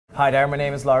Hi there, my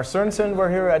name is Lars Sørensen.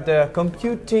 We're here at the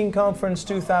Computing Conference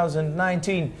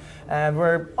 2019, and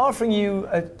we're offering you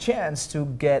a chance to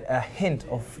get a hint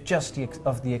of just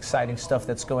the exciting stuff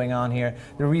that's going on here,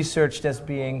 the research that's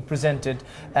being presented,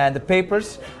 and the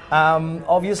papers.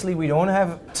 Obviously, we don't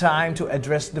have time to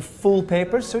address the full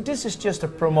papers, so this is just a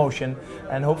promotion,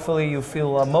 and hopefully you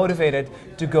feel motivated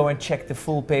to go and check the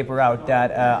full paper out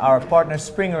that our partner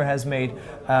Springer has made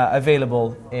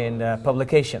available in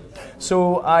publication.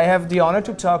 So I have the honor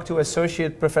to talk to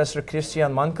Associate Professor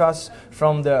Cristian Mancas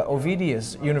from the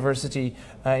Ovidius University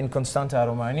in Constanta,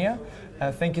 Romania.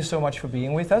 Thank you so much for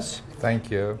being with us.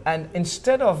 Thank you. And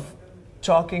instead of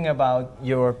talking about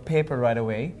your paper right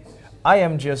away, I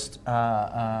am just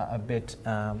a bit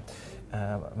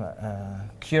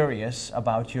curious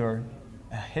about your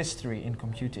history in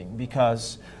computing,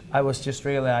 because I was just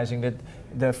realizing that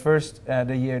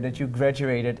the year that you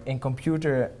graduated in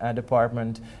computer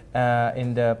department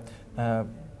in the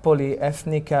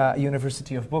Politehnica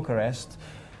University of Bucharest,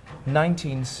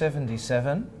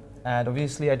 1977, and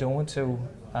obviously I don't want to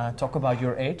talk about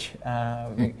your age.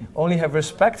 We only have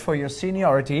respect for your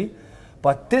seniority,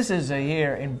 but this is a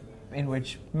year in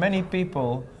which many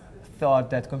people thought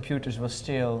that computers was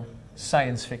still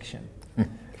science fiction.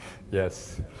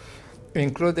 Yes,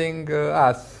 including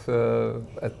us.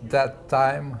 At that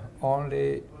time,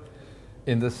 only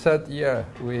in the third year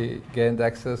we gained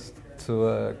access to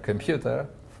a computer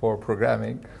for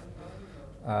programming.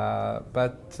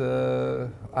 But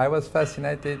I was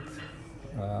fascinated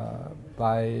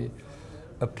by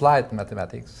applied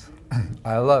mathematics.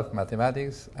 I love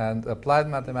mathematics, and applied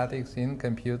mathematics in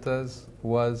computers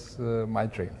was my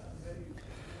dream.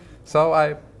 So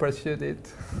I pursued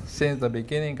it since the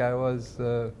beginning. I was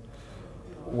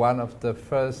one of the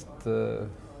first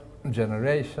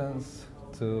generations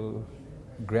to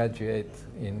graduate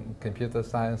in computer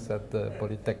science at the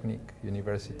Politehnica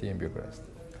University in Bucharest.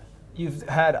 You've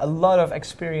had a lot of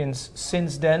experience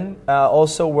since then,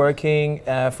 also working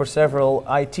for several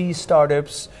IT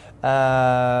startups,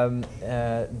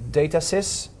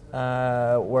 DATASIS,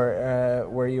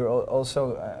 where you're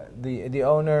also the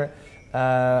owner.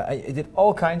 I did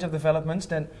all kinds of developments.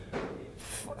 Then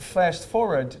fast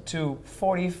forward to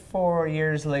 44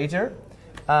 years later,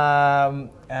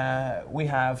 we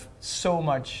have so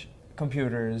much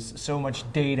computers, so much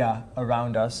data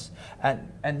around us,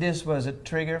 and this was a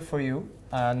trigger for you,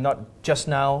 not just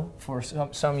now, for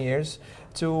some years,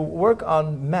 to work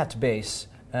on MatBase,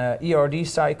 ERD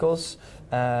cycles,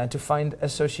 to find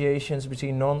associations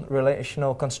between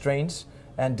non-relational constraints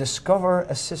and discover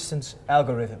assistance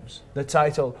algorithms, the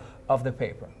title of the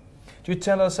paper. Could you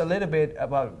tell us a little bit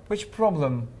about which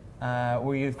problem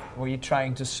were you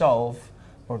trying to solve,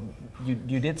 or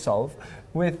you did solve,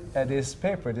 with this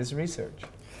paper, this research?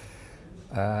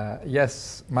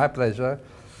 Yes, my pleasure.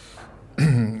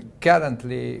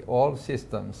 Currently, all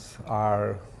systems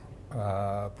are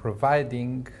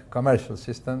providing, commercial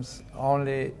systems,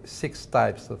 only 6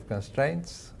 types of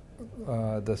constraints.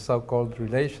 The so-called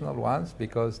relational ones,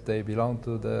 because they belong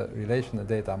to the relational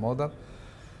data model.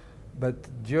 But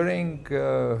during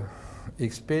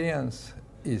experience,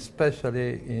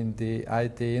 especially in the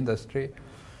IT industry,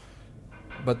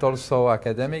 but also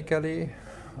academically,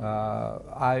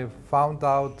 I found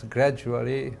out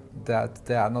gradually that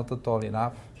they are not at all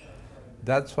enough.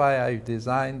 That's why I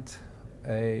designed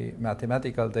a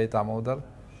mathematical data model,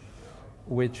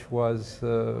 which was,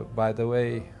 by the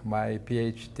way, my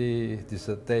PhD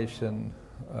dissertation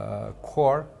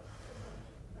core,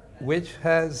 which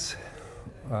has,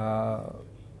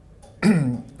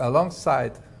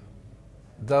 alongside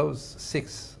those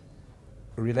 6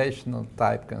 relational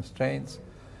type constraints,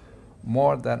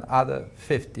 more than other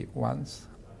 50 ones,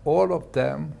 all of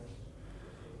them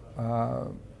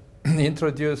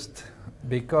introduced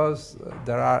because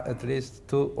there are at least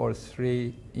 2 or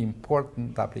 3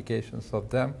 important applications of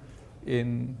them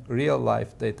in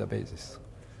real-life databases.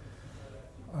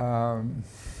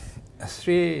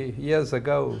 3 years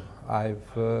ago,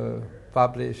 I've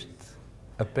published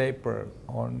a paper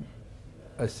on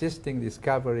assisting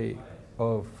discovery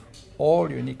of all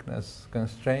uniqueness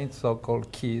constraints,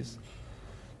 so-called keys,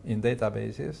 in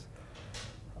databases,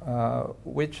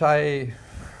 which I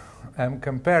am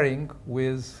comparing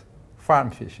with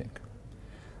farm fishing.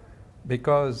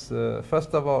 Because,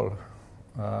 first of all,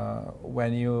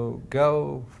 when you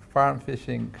go farm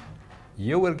fishing,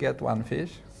 you will get 1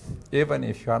 fish. Even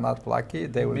if you are not lucky,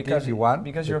 they will give you 1.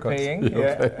 Because you're paying.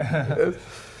 Yes.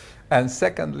 And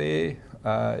secondly,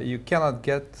 you cannot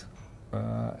get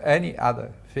any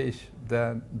other fish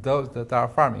than those that are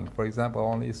farming. For example,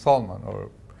 only salmon or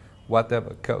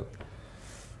whatever cod.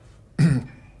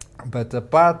 But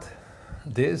apart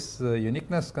these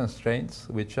uniqueness constraints,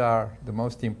 which are the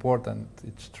most important,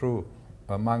 it's true,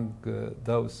 among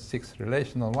those 6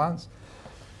 relational ones,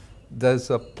 there's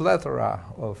a plethora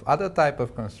of other type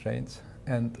of constraints,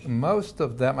 and most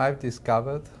of them I've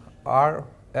discovered are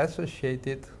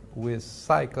associated with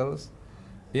cycles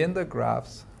in the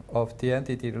graphs of the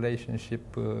entity relationship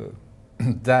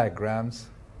diagrams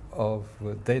of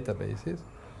databases.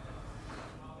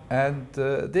 And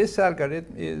this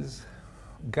algorithm is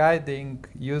guiding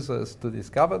users to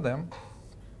discover them,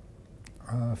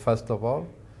 first of all.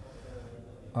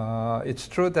 It's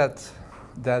true that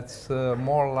that's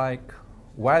more like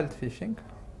wild fishing.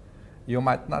 You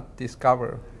might not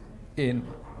discover in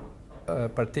a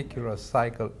particular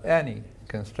cycle any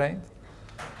constraint,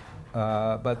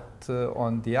 but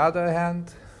on the other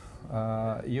hand,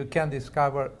 you can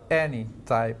discover any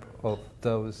type of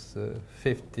those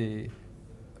 50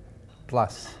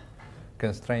 plus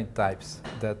constraint types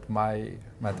that my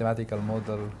mathematical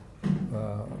model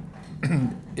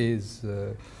is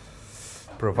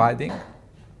providing.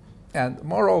 And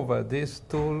moreover, this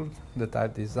tool that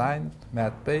I've designed,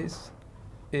 MatBase,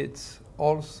 it's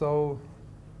also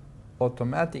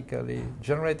automatically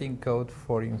generating code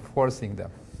for enforcing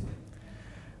them,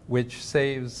 which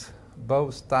saves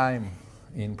both time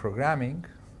in programming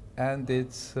and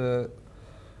it's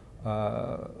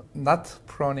not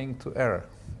prone to error.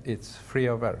 It's free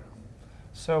of error.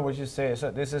 So would you say, so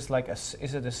this is like is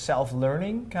it a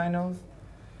self-learning kind of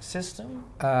system?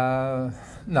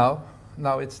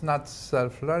 No, it's not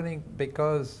self-learning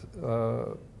because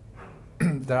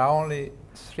there are only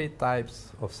 3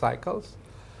 types of cycles.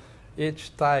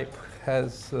 Each type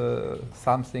has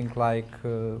something like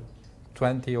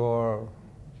 20 or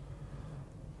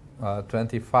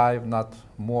 25, not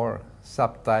more,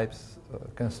 subtypes,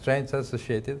 constraints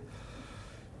associated.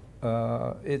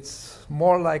 It's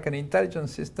more like an intelligent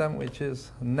system which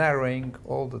is narrowing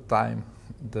all the time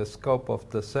the scope of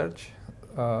the search.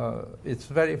 It's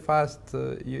very fast.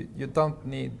 You don't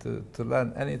need to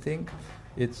learn anything.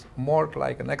 It's more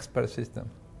like an expert system,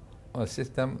 a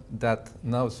system that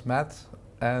knows math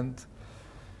and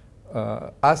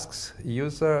asks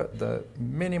user the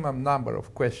minimum number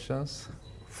of questions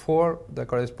for the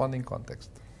corresponding context.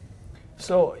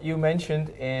 So you mentioned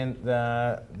in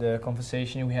the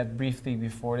conversation we had briefly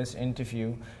before this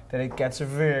interview that it gets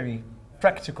very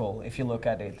practical if you look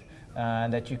at it.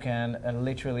 That you can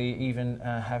literally even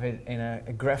have it in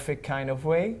a graphic kind of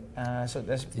way. So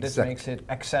this makes it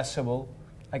accessible,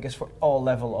 I guess, for all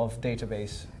level of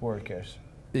database workers.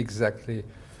 Exactly.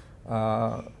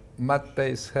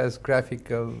 MatBase has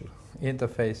graphical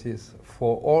interfaces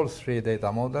for all 3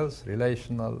 data models,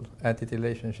 relational, entity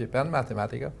relationship, and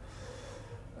mathematical.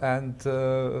 And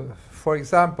for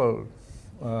example,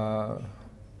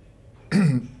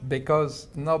 because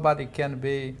nobody can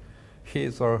be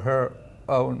his or her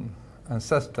own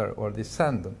ancestor or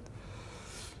descendant,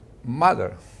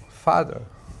 mother, father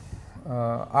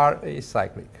are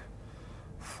acyclic.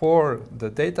 For the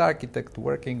data architect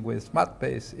working with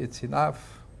MatBase, it's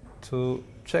enough to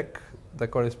check the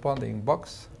corresponding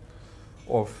box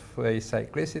of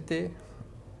acyclicity,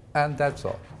 and that's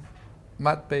all.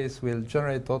 MatBase will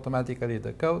generate automatically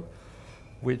the code,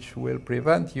 which will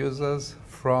prevent users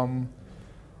from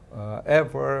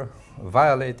ever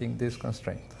violating this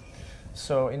constraint.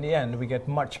 So in the end, we get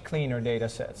much cleaner data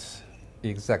sets.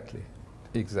 Exactly.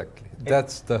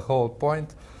 That's the whole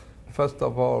point. First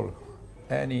of all,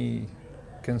 any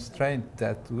constraint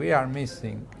that we are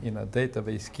missing in a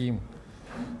database scheme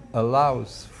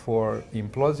allows for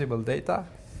implausible data.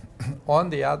 On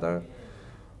the other,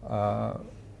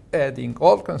 adding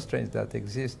all constraints that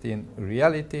exist in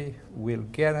reality will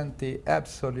guarantee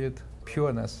absolute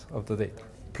pureness of the data.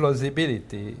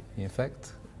 Plausibility, in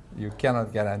fact, you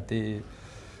cannot guarantee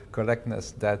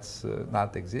correctness that's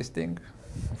not existing.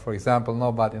 For example,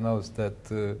 nobody knows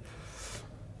that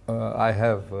I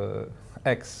have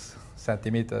X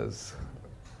centimeters,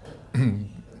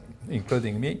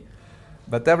 including me,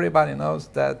 but everybody knows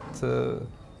that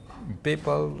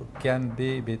people can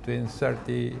be between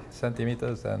 30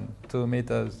 centimeters and 2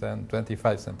 meters and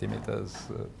 25 centimeters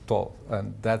tall,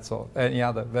 and that's all. Any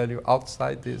other value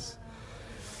outside this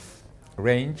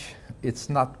range, it's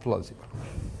not plausible.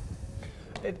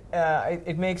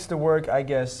 It makes the work, I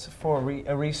guess, for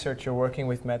a researcher working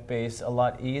with MatBase a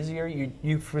lot easier.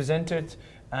 You presented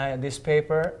this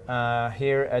paper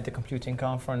here at the Computing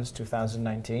Conference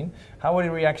 2019. How were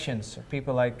the reactions? Are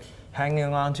people like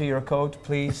hanging on to your code?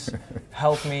 Please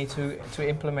help me to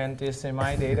implement this in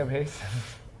my database.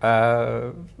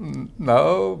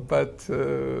 No, but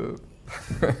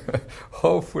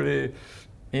hopefully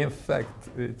In fact,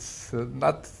 it's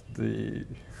not the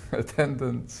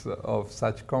attendance of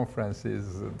such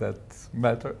conferences that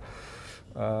matter.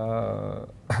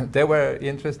 They were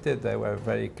interested, they were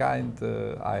very kind.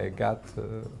 I got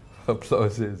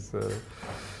applauses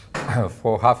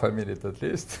for half a minute at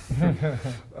least.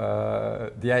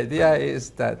 The idea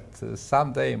is that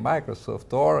someday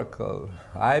Microsoft, Oracle,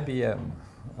 IBM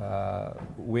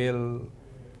will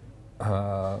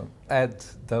add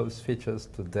those features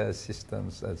to their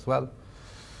systems as well.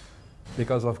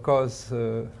 Because of course,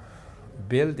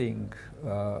 building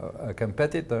a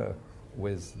competitor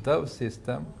with those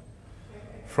systems,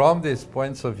 from these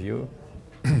points of view,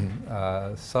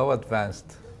 so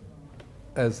advanced,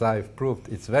 as I've proved,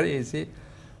 it's very easy,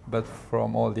 but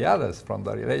from all the others, from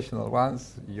the relational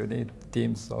ones, you need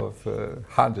teams of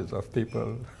hundreds of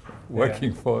people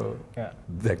working for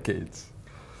decades.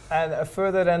 And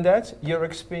further than that, your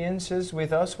experiences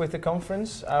with us, with the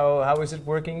conference, how is it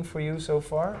working for you so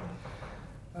far?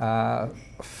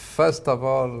 First of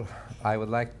all, I would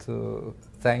like to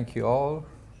thank you all,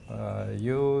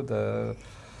 you, the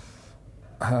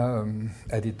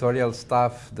editorial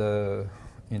staff, the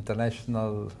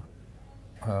International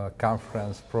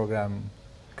Conference Program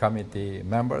Committee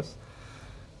members,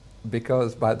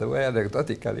 because, by the way,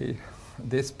 anecdotically,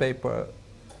 this paper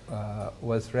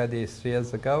was ready 3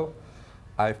 years ago.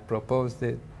 I've proposed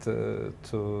it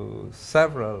to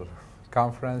several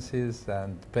conferences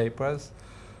and papers.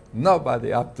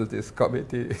 Nobody up to this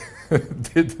committee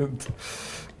didn't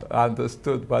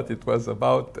understood what it was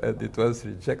about, and it was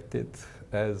rejected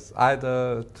as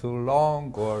either too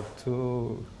long or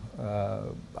too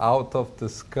out of the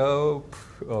scope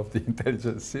of the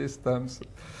intelligence systems.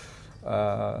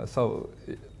 So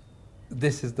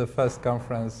this is the first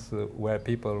conference where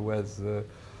people was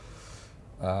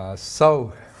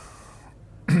so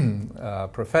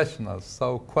professional,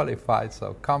 so qualified,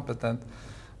 so competent,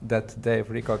 that they've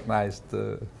recognized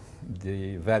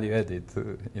the value added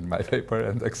in my paper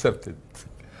and accepted.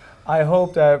 I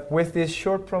hope that with this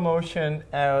short promotion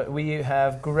we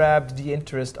have grabbed the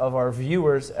interest of our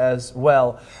viewers as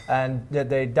well, and that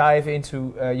they dive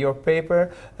into your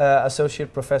paper.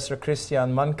 Associate Professor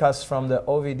Cristian Mancas from the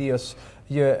Ovidius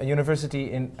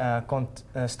University in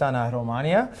Constanta,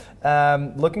 Romania.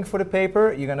 Looking for the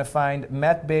paper, you're going to find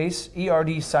MatBase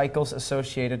ERD cycles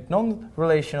associated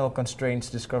non-relational constraints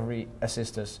discovery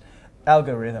assistance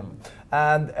algorithm.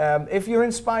 And if you're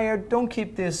inspired, don't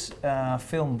keep this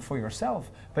film for yourself,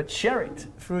 but share it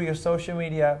through your social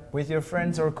media with your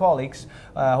friends or colleagues.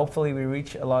 Hopefully we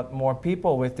reach a lot more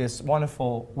people with this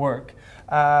wonderful work.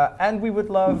 And we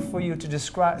would love for you to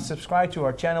subscribe to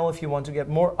our channel if you want to get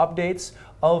more updates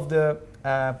of the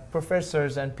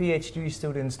professors and PhD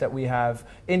students that we have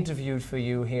interviewed for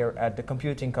you here at the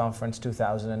Computing Conference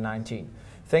 2019.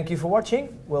 Thank you for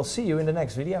watching. We'll see you in the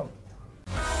next video.